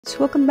So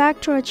welcome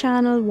back to our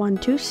channel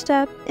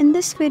 1-2-Step. In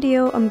this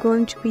video, I'm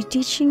going to be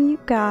teaching you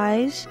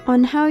guys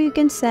on how you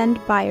can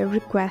send buyer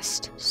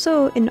request.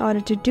 So in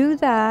order to do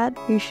that,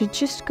 you should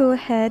just go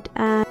ahead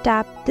and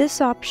tap this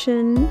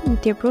option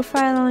with your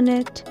profile on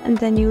it, and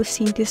then you'll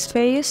see these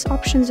various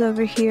options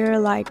over here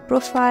like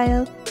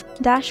profile,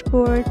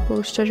 dashboard,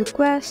 post a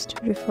request,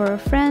 refer a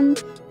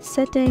friend,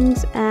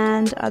 settings,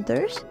 and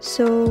others.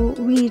 So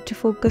we need to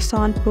focus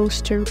on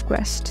post a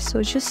request.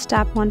 So just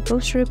tap on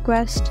post a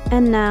request,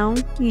 and now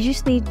you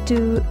just need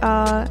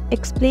to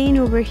explain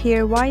over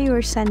here why you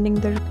are sending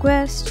the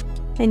request.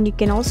 And you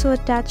can also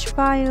attach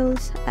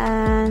files,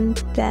 and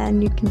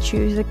then you can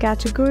choose a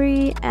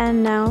category,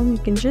 and now you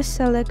can just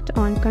select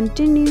on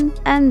continue,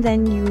 and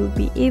then you will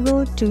be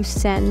able to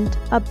send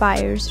a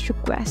buyer's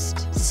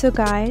request. So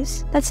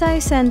guys, that's how you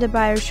send a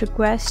buyer's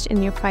request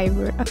in your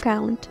Fiverr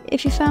account.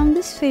 If you found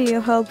this video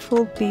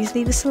helpful, please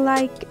leave us a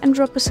like and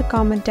drop us a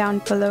comment down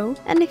below.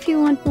 And if you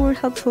want more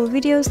helpful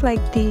videos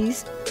like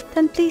these,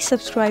 then please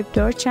subscribe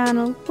to our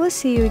channel. We'll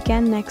see you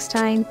again next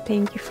time.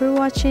 Thank you for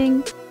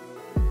watching.